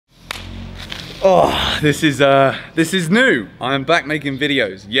Oh, this is new. I am back making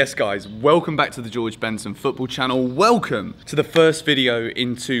videos. Yes, guys, welcome back to the George Benson football channel. Welcome to the first video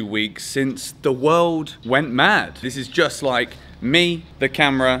in 2 weeks since the world went mad. This is just like me, the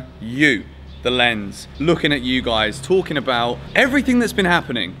camera, you, the lens, looking at you guys, talking about everything that's been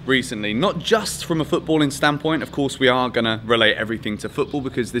happening recently, not just from a footballing standpoint. Of course, we are gonna relate everything to football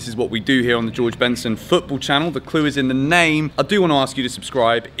because this is what we do here on the George Benson football channel. The clue is in the name. I do want to ask you to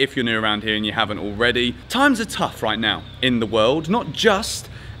subscribe if you're new around here and you haven't already. Times are tough right now in the world, not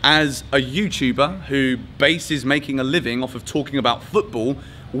just as a YouTuber who bases making a living off of talking about football,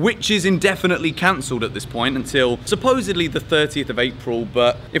 which is indefinitely cancelled at this point until supposedly the 30th of April.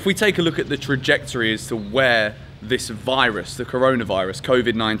 But if we take a look at the trajectory as to where this virus, the coronavirus,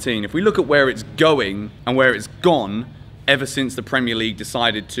 COVID-19, if we look at where it's going and where it's gone ever since the Premier League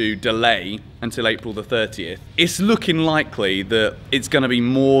decided to delay until April the 30th, it's looking likely that it's going to be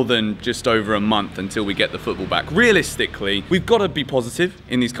more than just over a month until we get the football back. Realistically, we've got to be positive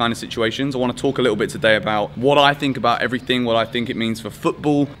in these kind of situations. I want to talk a little bit today about what I think about everything, what I think it means for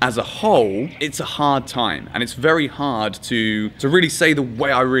football as a whole. It's a hard time, and it's very hard to really say the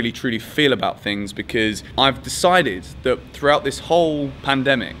way I really truly feel about things, because I've decided that throughout this whole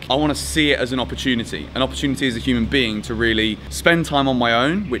pandemic, I want to see it as an opportunity as a human being to really spend time on my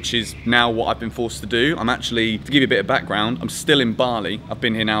own, which is now what I've been forced to do. I'm actually, to give you a bit of background, I'm still in Bali. I've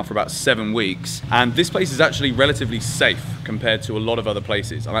been here now for about 7 weeks, and this place is actually relatively safe compared to a lot of other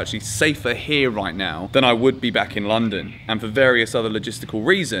places. I'm actually safer here right now than I would be back in London, and for various other logistical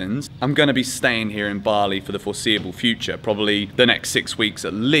reasons, I'm going to be staying here in Bali for the foreseeable future, probably the next 6 weeks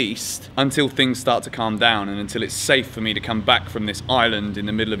at least, until things start to calm down and until it's safe for me to come back from this island in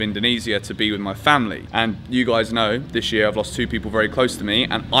the middle of Indonesia to be with my family. And you guys know, this year I've lost 2 people very close to me,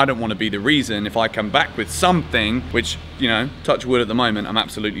 and I don't want to be the reason if I come back with something, which, you know, touch wood at the moment, I'm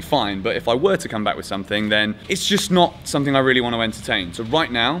absolutely fine, but if I were to come back with something, then it's just not something I really want to entertain. So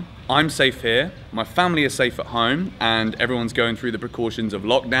right now, I'm safe here, my family is safe at home, and everyone's going through the precautions of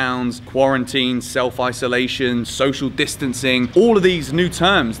lockdowns, quarantine, self-isolation, social distancing, all of these new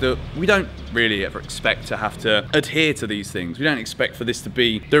terms that we don't really ever expect to have to adhere to these things. We don't expect for this to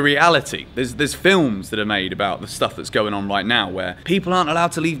be the reality. There's films that are made about the stuff that's going on right now where people aren't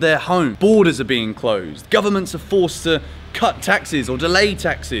allowed to leave their home, borders are being closed, governments are forced to cut taxes or delay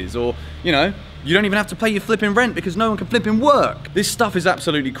taxes, or, you know, you don't even have to pay your flipping rent because no one can flipping work. This stuff is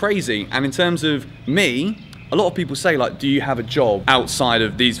absolutely crazy. And in terms of me, a lot of people say, like, do you have a job outside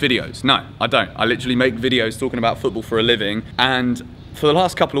of these videos? No, I don't. I literally make videos talking about football for a living, and for the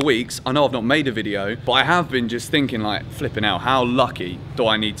last couple of weeks, I know I've not made a video, but I have been just thinking, like, flipping out, how lucky do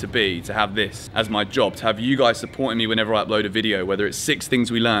I need to be to have this as my job, to have you guys supporting me whenever I upload a video, whether it's 6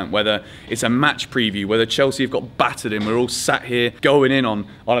 things we learned, whether it's a match preview, whether Chelsea have got battered and we're all sat here going in on,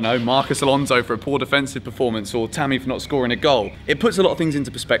 I don't know, Marcus Alonso for a poor defensive performance or Tammy for not scoring a goal. It puts a lot of things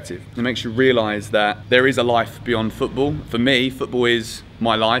into perspective. It makes you realise that there is a life beyond football. For me, football is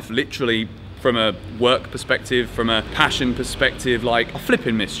my life, literally. From a work perspective, from a passion perspective, like, I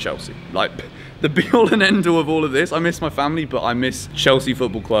flipping miss Chelsea. Like, the be-all and end-all of all of this, I miss my family, but I miss Chelsea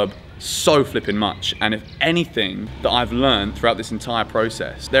Football Club so flipping much. And if anything that I've learned throughout this entire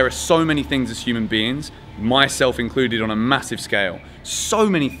process, there are so many things as human beings, myself included on a massive scale, so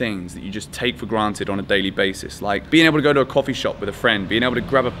many things that you just take for granted on a daily basis, like being able to go to a coffee shop with a friend, being able to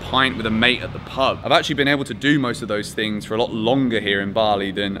grab a pint with a mate at the pub. I've actually been able to do most of those things for a lot longer here in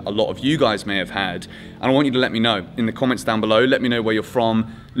Bali than a lot of you guys may have had, and I want you to let me know in the comments down below. Let me know where you're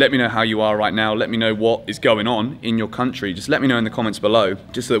from, let me know how you are right now, let me know what is going on in your country. Just let me know in the comments below,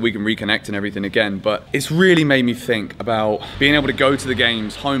 just so that we can reconnect and everything again. But it's really made me think about being able to go to the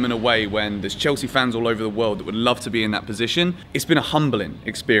games home and away when there's Chelsea fans all over the world that would love to be in that position. It's been a humbling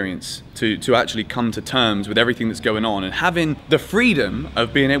experience to actually come to terms with everything that's going on, and having the freedom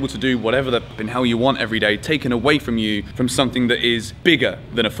of being able to do whatever the hell you want every day taken away from you from something that is bigger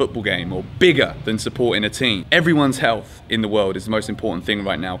than a football game or bigger than supporting a team. Everyone's health in the world is the most important thing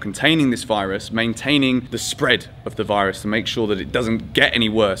right now. Containing this virus, maintaining the spread of the virus to make sure that it doesn't get any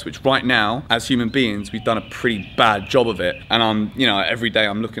worse, which right now, as human beings, we've done a pretty bad job of it. And you know, every day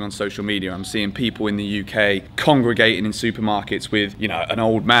I'm looking on social media, I'm seeing people in the UK congregating in supermarkets with, you know, an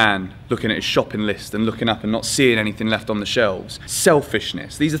old man looking at his shopping list and looking up and not seeing anything left on the shelves.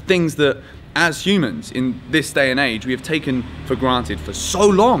 Selfishness. These are things that, as humans in this day and age, we have taken for granted for so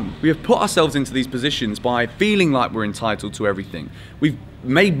long. We have put ourselves into these positions by feeling like we're entitled to everything. We've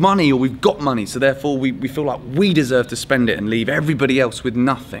made money or we've got money, so therefore we feel like we deserve to spend it and leave everybody else with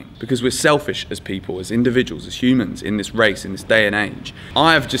nothing because we're selfish as people, as individuals, as humans in this race, in this day and age.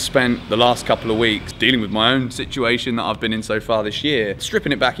 I have just spent the last couple of weeks dealing with my own situation that I've been in so far this year,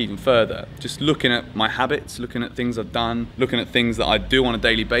 stripping it back even further, just looking at my habits, looking at things I've done, looking at things that I do on a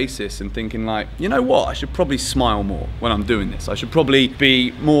daily basis and thinking like, you know what, I should probably smile more when I'm doing this. I should probably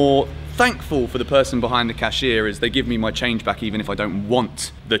be more thankful for the person behind the cashier as they give me my change back even if I don't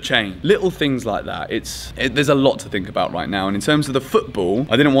want the change. Little things like that. There's a lot to think about right now. And in terms of the football,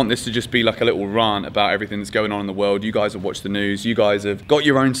 I didn't want this to just be like a little rant about everything that's going on in the world. You guys have watched the news. You guys have got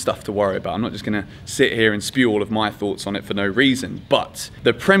your own stuff to worry about. I'm not just going to sit here and spew all of my thoughts on it for no reason. But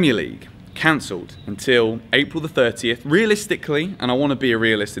the Premier League cancelled until April the 30th. Realistically, and I want to be a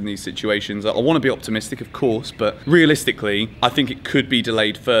realist in these situations, I want to be optimistic, of course, but realistically, I think it could be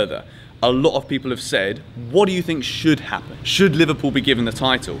delayed further. A lot of people have said, what do you think should happen? Should Liverpool be given the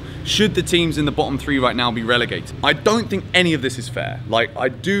title? Should the teams in the bottom three right now be relegated? I don't think any of this is fair. Like, I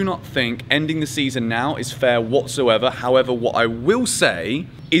do not think ending the season now is fair whatsoever. However, what I will say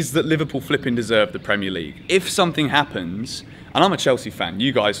is that Liverpool flipping deserve the Premier League. If something happens, and I'm a Chelsea fan,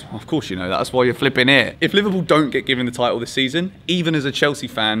 you guys, of course you know that, that's why you're flipping here. If Liverpool don't get given the title this season, even as a Chelsea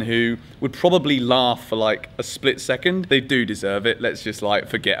fan who would probably laugh for like a split second, they do deserve it. Let's just like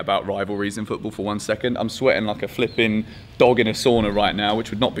forget about rivalries in football for 1 second. I'm sweating like a flipping dog in a sauna right now, which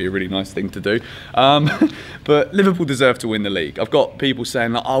would not be a really nice thing to do. But Liverpool deserve to win the league. I've got people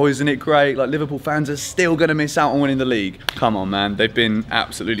saying like, oh, isn't it great? Like Liverpool fans are still gonna miss out on winning the league. Come on, man, they've been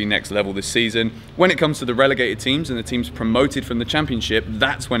absolutely next level this season. When it comes to the relegated teams and the teams promoted from the Championship,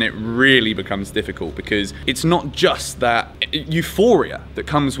 that's when it really becomes difficult because it's not just that euphoria that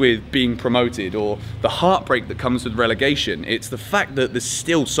comes with being promoted or the heartbreak that comes with relegation. It's the fact that there's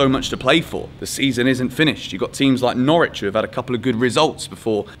still so much to play for. The season isn't finished. You've got teams like Norwich who have had a couple of good results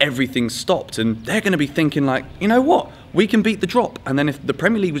before everything stopped, and they're going to be thinking like, you know what? We can beat the drop. And then if the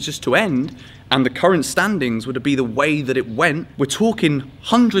Premier League was just to end and the current standings were to be the way that it went, we're talking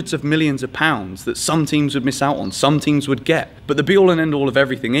hundreds of millions of pounds that some teams would miss out on, some teams would get. But the be all and end all of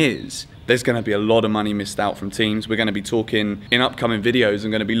everything is, there's going to be a lot of money missed out from teams. We're going to be talking in upcoming videos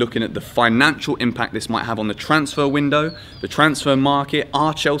and going to be looking at the financial impact this might have on the transfer window, the transfer market.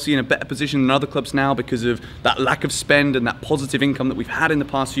 Are Chelsea in a better position than other clubs now because of that lack of spend and that positive income that we've had in the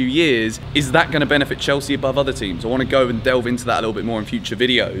past few years? Is that going to benefit Chelsea above other teams? I want to go and delve into that a little bit more in future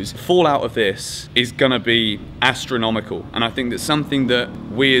videos. Fallout of this is going to be astronomical, and I think that's something that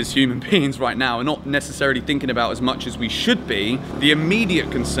we as human beings right now are not necessarily thinking about as much as we should be. The immediate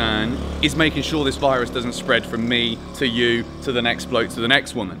concern is making sure this virus doesn't spread from me to you to the next bloke to the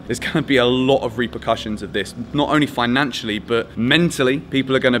next woman. There's going to be a lot of repercussions of this, not only financially but mentally.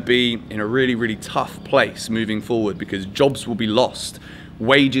 People are going to be in a really, really tough place moving forward because jobs will be lost.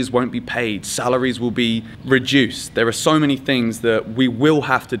 Wages won't be paid, salaries will be reduced. There are so many things that we will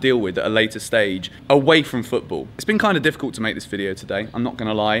have to deal with at a later stage away from football. It's been kind of difficult to make this video today, I'm not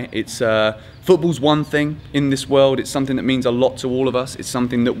gonna lie. It's football's one thing in this world. It's something that means a lot to all of us. It's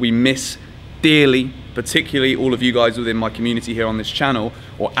something that we miss dearly, particularly all of you guys within my community here on this channel,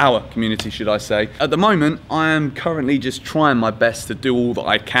 or our community should I say. At the moment, I am currently just trying my best to do all that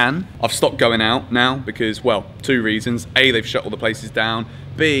I can. I've stopped going out now because, well, two reasons. A, they've shut all the places down.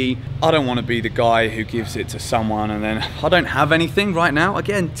 B, I don't want to be the guy who gives it to someone and then I don't have anything right now.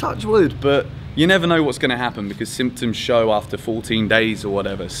 Again, touch wood, but you never know what's going to happen because symptoms show after 14 days or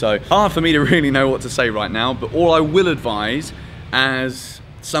whatever. So hard for me to really know what to say right now, but all I will advise as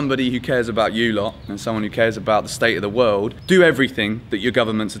somebody who cares about you lot and someone who cares about the state of the world, do everything that your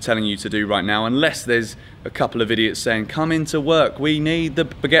governments are telling you to do right now, unless there's a couple of idiots saying, come into work, we need the...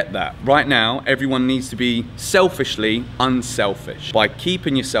 Forget that. Right now, everyone needs to be selfishly unselfish by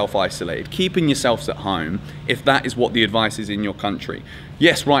keeping yourself isolated, keeping yourselves at home, if that is what the advice is in your country.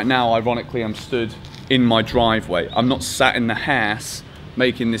 Yes, right now, ironically, I'm stood in my driveway. I'm not sat in the house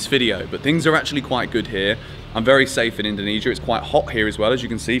making this video, but things are actually quite good here. I'm very safe in Indonesia. It's quite hot here as well, as you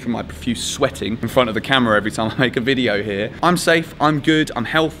can see from my profuse sweating in front of the camera every time I make a video here. I'm safe, I'm good, I'm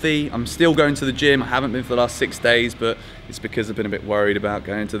healthy, I'm still going to the gym. I haven't been for the last 6 days, but it's because I've been a bit worried about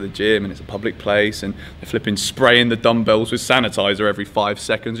going to the gym and it's a public place and they're flipping spraying the dumbbells with sanitizer every 5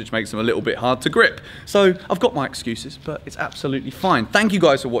 seconds, which makes them a little bit hard to grip. So I've got my excuses, but it's absolutely fine. Thank you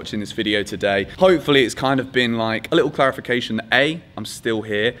guys for watching this video today. Hopefully it's kind of been like a little clarification that A, I'm still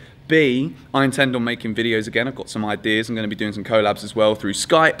here. B, I intend on making videos again. I've got some ideas. I'm going to be doing some collabs as well through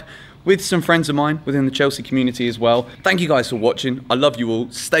Skype with some friends of mine within the Chelsea community as well. Thank you guys for watching. I love you all.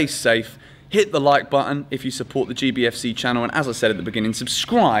 Stay safe. Hit the like button if you support the GBFC channel. And as I said at the beginning,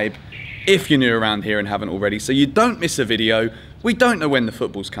 subscribe if you're new around here and haven't already, so you don't miss a video We don't know when the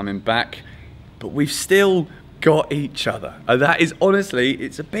football's coming back, but we've still got each other. And that is honestly,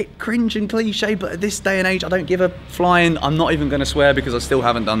 it's a bit cringe and cliche, but at this day and age, I don't give a flying. I'm not even gonna swear because I still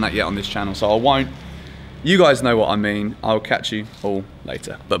haven't done that yet on this channel, so I won't. You guys know what I mean. I'll catch you all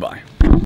later. Bye-bye.